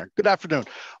that in there. Good afternoon.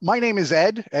 My name is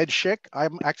Ed Schick.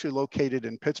 I'm actually located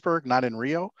in Pittsburgh, not in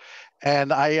Rio.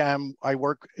 And I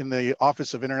work in the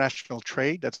Office of International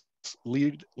Trade that's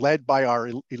led by our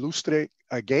illustre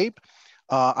Gabe.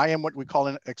 I am what we call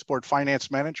an export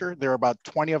finance manager. There are about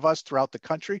 20 of us throughout the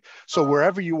country. So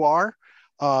wherever you are,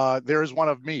 there is one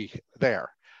of me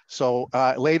there. So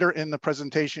later in the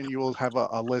presentation, you will have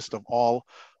a list of all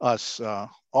us,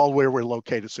 all where we're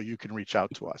located, so you can reach out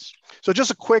to us. So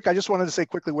I just wanted to say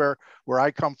quickly where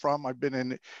I come from. I've been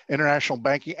in international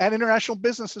banking and international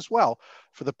business as well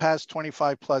for the past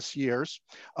 25 plus years.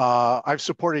 I've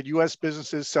supported US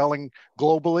businesses selling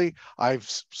globally. I've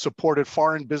supported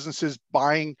foreign businesses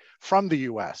buying from the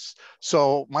US.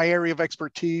 So my area of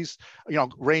expertise,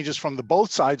 ranges from both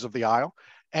sides of the aisle,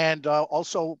 and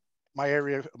also my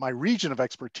region of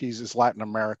expertise is Latin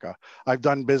America. I've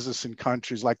done business in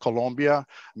countries like Colombia,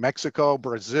 Mexico,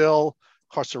 Brazil,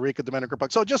 Costa Rica, Dominican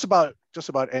Republic. So just about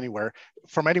anywhere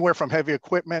from heavy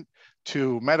equipment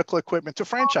to medical equipment to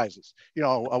franchises,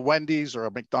 a Wendy's or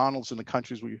a McDonald's in the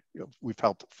countries we've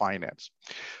helped finance.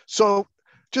 So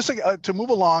just to move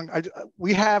along,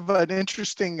 we have an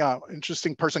interesting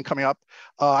person coming up.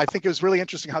 I think it was really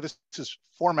interesting how this is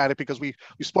formatted because we've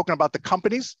spoken about the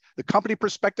company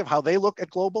perspective, how they look at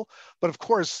global. But of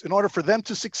course, in order for them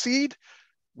to succeed,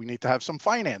 we need to have some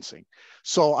financing.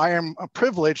 So I am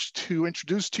privileged to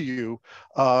introduce to you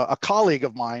a colleague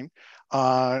of mine.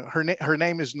 Her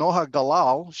name is Noha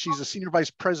Galal. She's a senior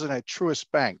vice president at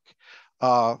Truist Bank.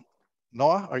 Noha,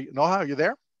 are you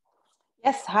there?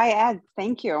 Yes. Hi, Ed.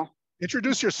 Thank you.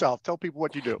 Introduce yourself. Tell people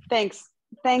what you do. Thanks,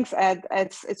 Ed.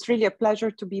 It's really a pleasure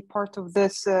to be part of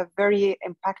this very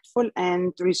impactful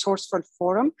and resourceful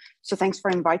forum. So thanks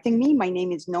for inviting me. My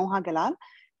name is Noha Galal,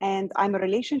 and I'm a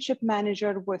relationship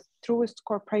manager with Truist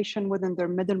Corporation within their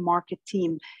middle market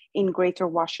team in Greater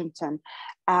Washington.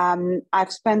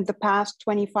 I've spent the past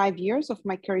 25 years of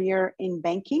my career in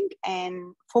banking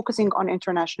and focusing on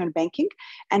international banking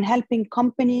and helping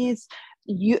companies,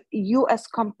 U.S.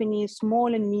 companies,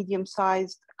 small and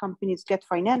medium-sized companies get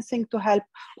financing to help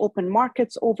open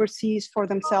markets overseas for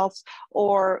themselves,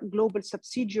 or global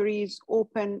subsidiaries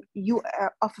open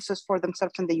offices for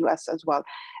themselves in the U.S. as well.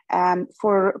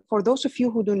 For those of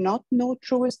you who do not know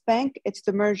Truist Bank, it's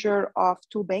the merger of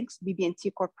two banks,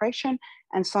 BB&T Corporation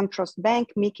and SunTrust Bank,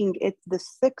 making it the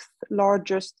 6th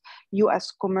largest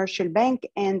U.S. commercial bank,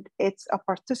 and it's a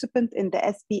participant in the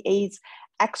SBA's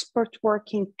Export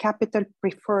Working Capital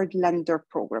Preferred Lender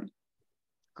Program.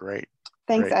 Great.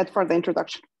 Thanks, Ed, for the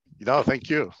introduction. No, thank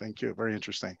you. Very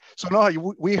interesting. So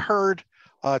Noha, we heard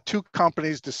two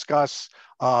companies discuss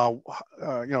how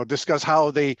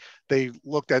they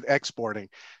looked at exporting.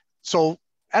 So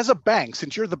as a bank,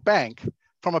 since you're the bank,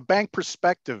 from a bank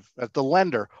perspective, as the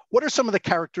lender, what are some of the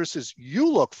characteristics you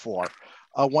look for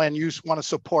when you want to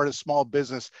support a small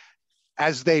business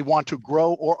as they want to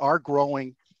grow or are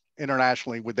growing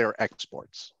internationally with their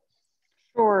exports?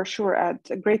 Sure, Ed.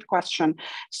 A great question.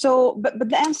 So, but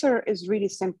the answer is really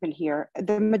simple here.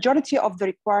 The majority of the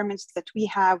requirements that we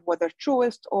have, whether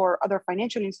Truist or other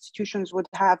financial institutions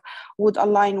would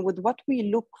align with what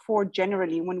we look for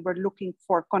generally when we're looking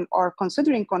for or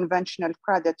considering conventional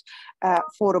credit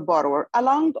for a borrower,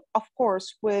 along, of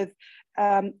course, with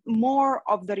more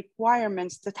of the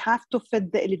requirements that have to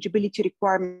fit the eligibility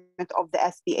requirement of the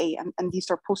SBA, and these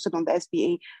are posted on the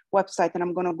SBA website, and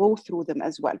I'm going to go through them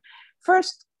as well.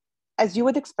 First, as you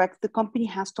would expect, the company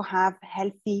has to have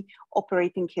healthy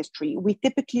operating history. We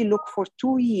typically look for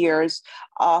 2 years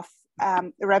of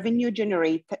revenue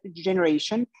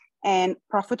generation and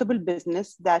profitable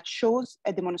business that shows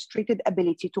a demonstrated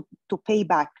ability to pay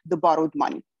back the borrowed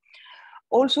money.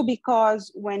 Also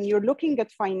because when you're looking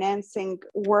at financing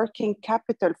working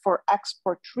capital for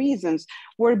export reasons,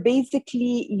 we're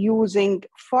basically using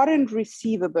foreign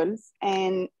receivables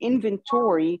and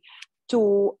inventory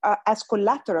to as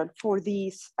collateral for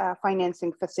these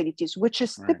financing facilities, which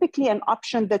is typically an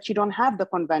option that you don't have the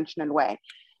conventional way.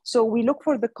 So we look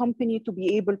for the company to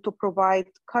be able to provide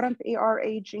current AR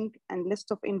aging and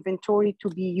list of inventory to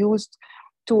be used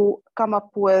to come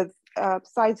up with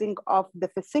sizing of the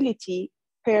facility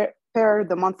per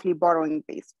the monthly borrowing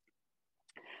base.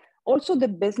 Also, the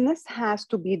business has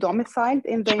to be domiciled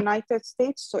in the United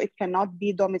States, so it cannot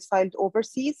be domiciled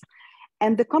overseas.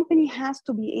 And the company has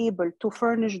to be able to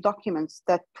furnish documents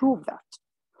that prove that.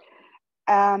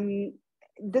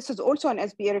 This is also an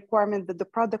SBA requirement that the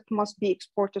product must be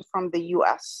exported from the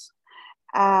US.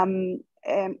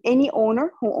 Any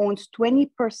owner who owns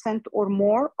 20% or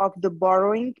more of the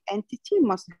borrowing entity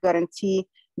must guarantee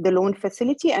the loan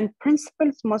facility, and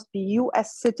principals must be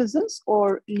US citizens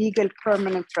or legal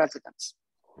permanent residents.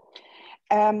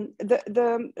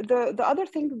 The other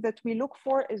thing that we look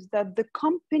for is that the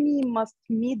company must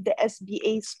meet the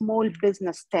SBA small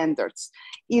business standards,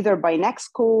 either by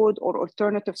next code or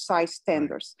alternative size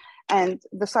standards. And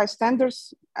the size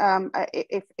standards,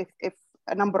 if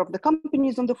a number of the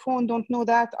companies on the phone don't know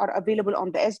that, are available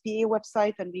on the SBA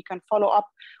website, and we can follow up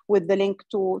with the link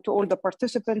to all the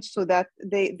participants so that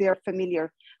they are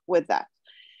familiar with that.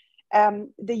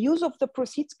 The use of the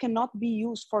proceeds cannot be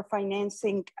used for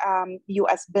financing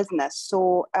US business.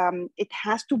 So it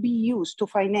has to be used to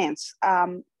finance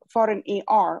foreign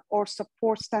AR or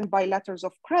support standby letters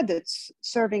of credits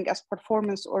serving as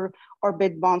performance or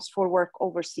bid bonds for work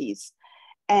overseas.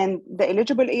 And the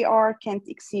eligible AR can't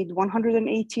exceed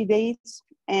 180 days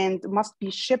and must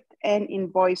be shipped and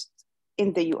invoiced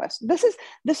in the US.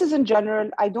 This is in general.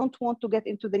 I don't want to get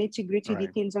into the nitty-gritty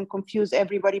details and confuse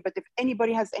everybody, but if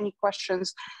anybody has any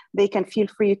questions, they can feel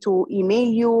free to email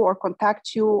you or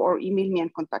contact you, or email me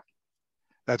and contact you.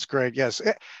 That's great. Yes.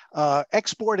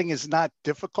 Exporting is not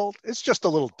difficult. It's just a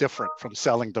little different from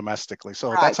selling domestically.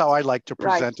 So that's how I like to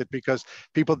present it, because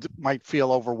people might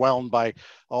feel overwhelmed by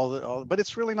but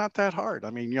it's really not that hard. I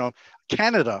mean,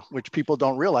 Canada, which people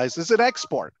don't realize, is an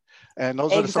export. And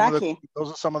those are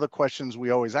some of the questions we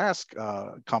always ask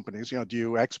companies. Do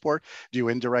you export? Do you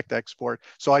indirect export?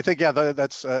 So I think,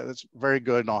 that's very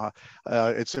good.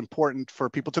 It's important for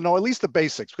people to know at least the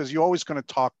basics, because you're always going to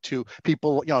talk to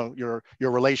people. Your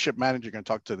relationship manager, you're going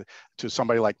to talk to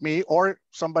somebody like me or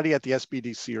somebody at the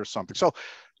SBDC or something. So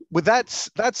with that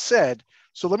said,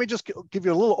 so let me just give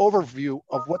you a little overview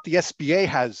of what the SBA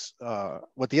has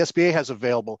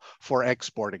available for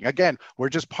exporting. Again, we're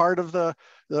just part of the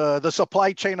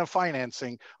supply chain of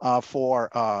financing for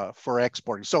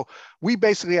exporting. So we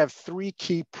basically have three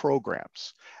key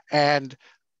programs, and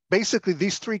basically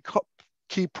these three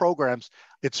key programs,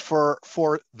 it's for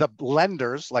the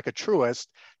lenders like a Truist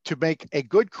to make a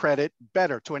good credit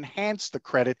better, to enhance the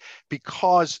credit,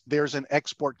 because there's an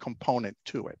export component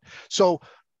to it. So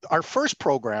our first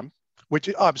program,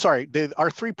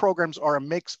 our three programs are a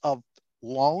mix of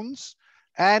loans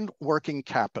and working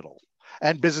capital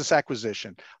and business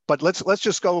acquisition. But let's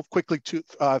just go quickly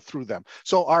through them.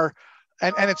 So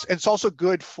it's also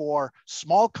good for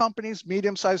small companies,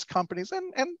 medium-sized companies,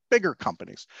 and bigger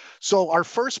companies. So our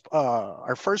first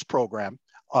program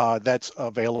that's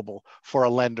available for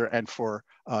a lender and for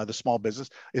the small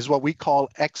business is what we call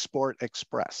Export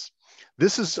Express.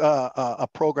 This is a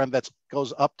program that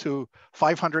goes up to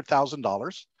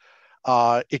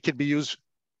 $500,000. It can be used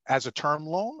as a term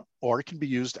loan, or it can be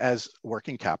used as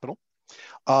working capital.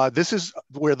 This is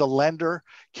where the lender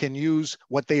can use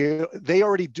what they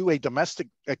already do a domestic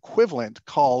equivalent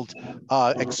called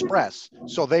Express.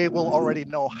 So they will already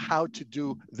know how to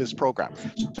do this program.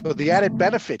 So the added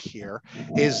benefit here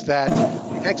is that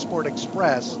Export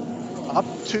Express up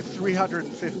to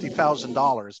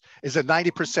 $350,000 is a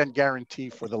 90% guarantee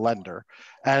for the lender.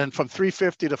 And from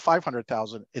 $350,000 to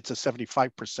 $500,000, it's a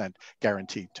 75%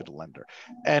 guarantee to the lender.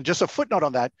 And just a footnote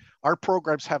on that, our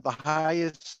programs have the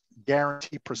highest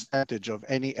guarantee percentage of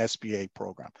any SBA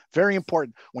program. Very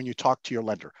important when you talk to your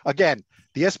lender. Again,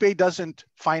 the SBA doesn't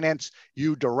finance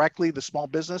you directly, the small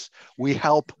business. We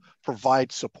help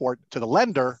provide support to the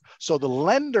lender so the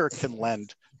lender can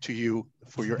lend to you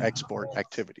for your export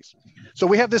activities. So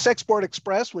we have this Export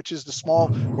Express, which is the small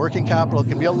working capital. It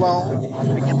can be a loan.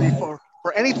 It can be for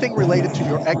anything related to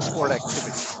your export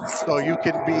activities. So you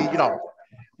can be,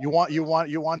 you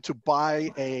want to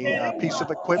buy a piece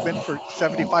of equipment for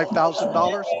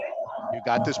 $75,000. You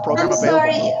got this program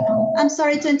available. I'm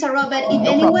sorry to interrupt, but if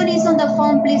anyone is on the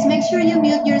phone, please make sure you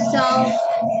mute yourself.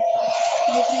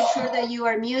 Please make sure that you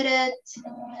are muted.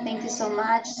 Thank you so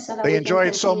much. So that they enjoy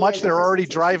it so much, they're already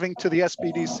driving to the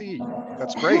SBDC.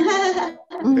 That's great.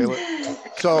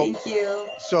 Thank you.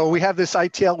 So we have this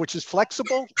ITL, which is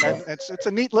flexible, and it's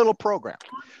a neat little program.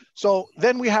 So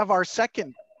then we have our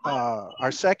second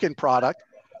product,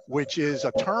 which is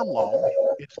a term loan.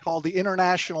 It's called the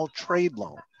International Trade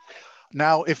Loan.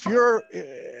 Now, if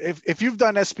you've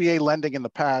done SBA lending in the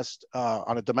past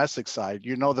on a domestic side,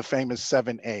 you know the famous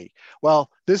 7A.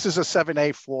 Well, this is a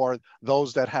 7A for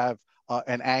those that have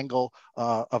an angle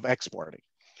of exporting.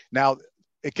 Now,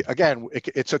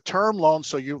 it's a term loan.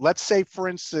 So let's say, for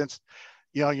instance,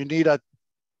 you need a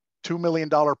 $2 million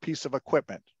piece of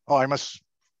equipment. Oh, I must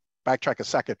backtrack a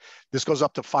second. This goes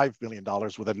up to $5 million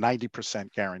with a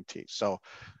 90% guarantee. So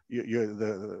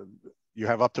you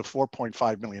have up to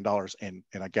 $4.5 million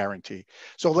in a guarantee.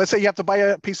 So let's say you have to buy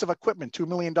a piece of equipment, $2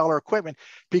 million equipment,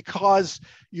 because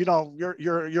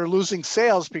you're losing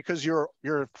sales because your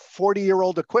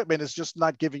 40-year-old equipment is just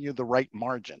not giving you the right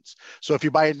margins. So if you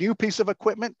buy a new piece of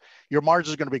equipment, your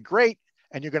margins are going to be great,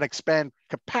 and you're going to expand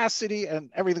capacity, and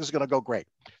everything's going to go great.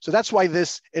 So that's why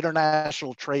this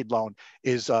international trade loan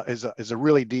is a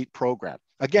really neat program.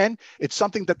 Again, it's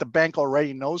something that the bank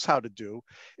already knows how to do.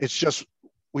 It's just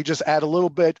we just add a little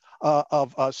bit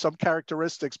of some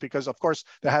characteristics, because of course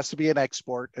there has to be an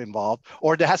export involved,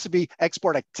 or there has to be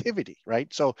export activity,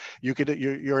 right? So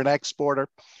you're an exporter,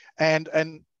 and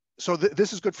so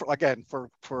this is good for, again, for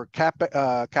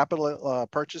capital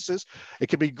purchases. It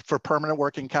could be for permanent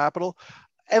working capital.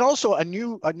 And also a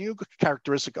new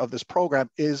characteristic of this program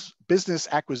is business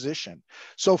acquisition.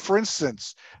 So for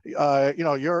instance,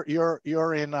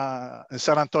 you're in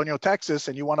San Antonio, Texas,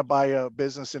 and you want to buy a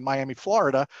business in Miami,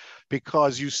 Florida,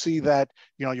 because you see that,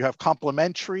 you have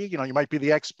complementary, you might be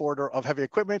the exporter of heavy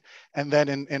equipment. And then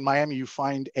in Miami, you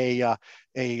find a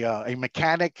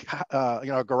mechanic,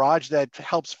 a garage that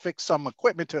helps fix some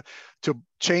equipment to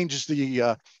change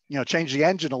the, change the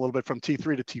engine a little bit from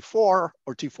T3 to T4 or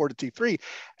T4 to T3.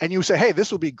 And you say, hey,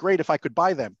 this would be great if I could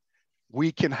buy them.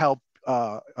 We can help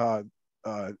you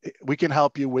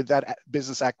with that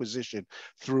business acquisition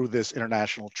through this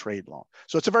international trade loan.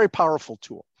 So it's a very powerful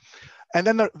tool. And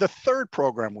then the third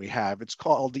program we have, it's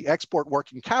called the Export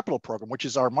Working Capital Program, which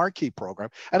is our marquee program.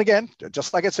 And again,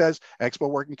 just like it says,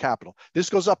 Export Working Capital. This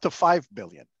goes up to $5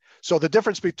 billion. So the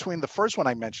difference between the first one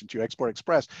I mentioned to you, Export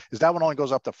Express, is that one only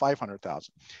goes up to $500,000.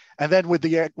 And then with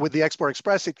the Export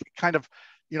Express, it kind of,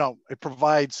 it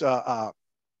provides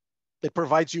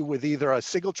you with either a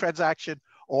single transaction,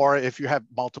 or if you have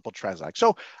multiple transactions.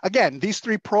 So again, these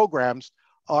three programs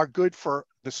are good for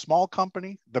the small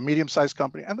company, the medium-sized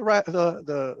company, and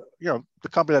the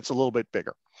company that's a little bit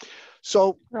bigger.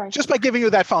 So just by giving you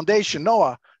that foundation,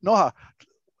 Noha,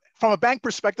 from a bank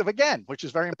perspective, again, which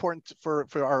is very important for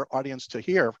our audience to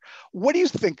hear, what do you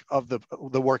think of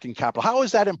the working capital? How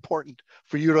is that important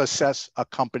for you to assess a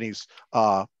company's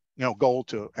goal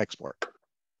to export?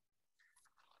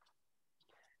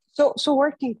 So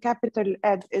working capital,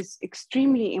 Ed, is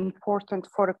extremely important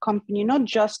for a company, not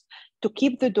just to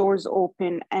keep the doors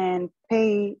open and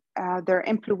pay their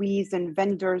employees and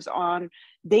vendors on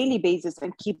daily basis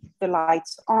and keep the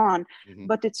lights on,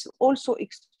 but it's also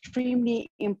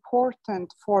extremely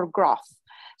important for growth.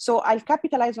 So I'll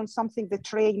capitalize on something that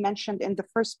Trey mentioned in the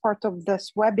first part of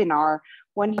this webinar,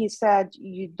 when he said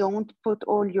you don't put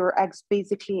all your eggs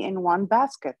basically in one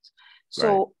basket.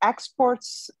 So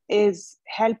exports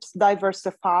helps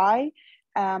diversify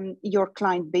your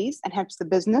client base and helps the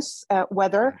business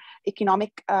weather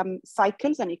economic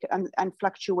cycles and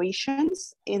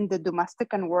fluctuations in the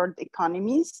domestic and world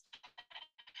economies.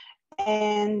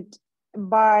 And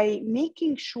by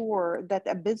making sure that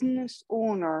a business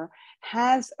owner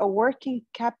has a working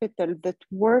capital that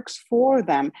works for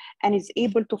them and is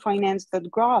able to finance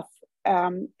that growth,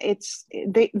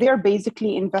 they're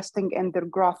basically investing in their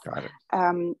growth,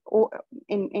 or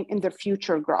in their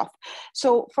future growth.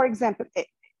 So, for example,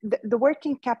 the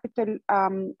working capital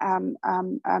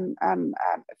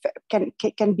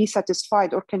can be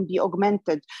satisfied or can be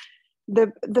augmented.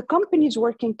 The company's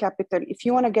working capital, if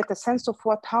you want to get a sense of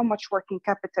how much working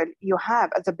capital you have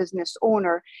as a business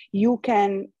owner, you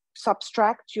can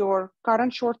subtract your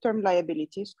current short-term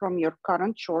liabilities from your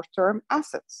current short-term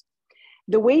assets.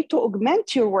 The way to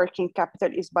augment your working capital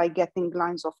is by getting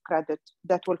lines of credit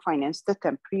that will finance the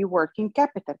temporary working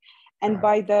capital. And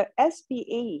by the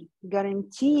SBA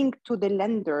guaranteeing to the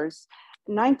lenders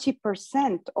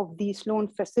 90% of these loan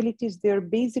facilities, they're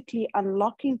basically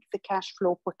unlocking the cash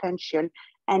flow potential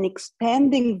and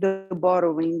expanding the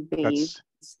borrowing base.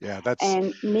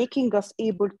 And making us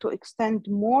able to extend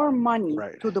more money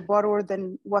to the borrower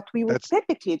than what we would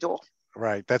typically do.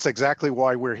 Right. That's exactly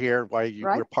why we're here, why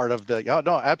we're part of the, oh,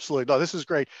 no, absolutely. No, this is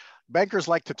great. Bankers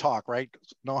like to talk, right?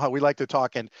 Know how we like to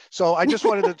talk. And so I just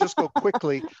wanted to just go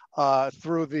quickly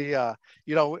through the,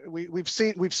 you know, we've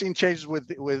seen changes with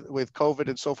COVID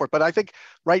and so forth. But I think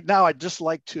right now, I'd just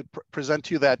like to present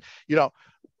to you that, you know,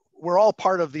 we're all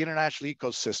part of the international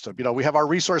ecosystem. You know, we have our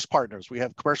resource partners, we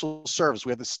have commercial service,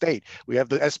 we have the state, we have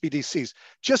the SBDCs.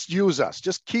 Just use us,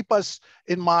 just keep us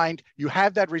in mind. You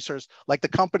have that resource, like the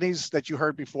companies that you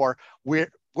heard before, we're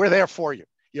there for you.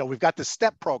 You know, we've got the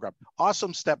STEP program,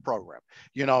 awesome STEP program,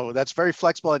 you know, that's very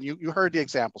flexible, and you heard the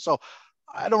example. So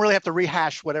I don't really have to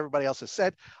rehash what everybody else has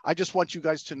said. I just want you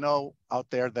guys to know out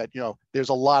there that, you know, there's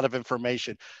a lot of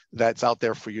information that's out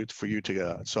there for you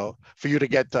to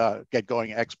get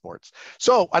going exports.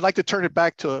 So I'd like to turn it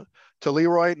back to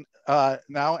Leroy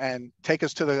now and take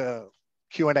us to the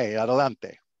Q&A.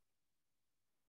 Adelante.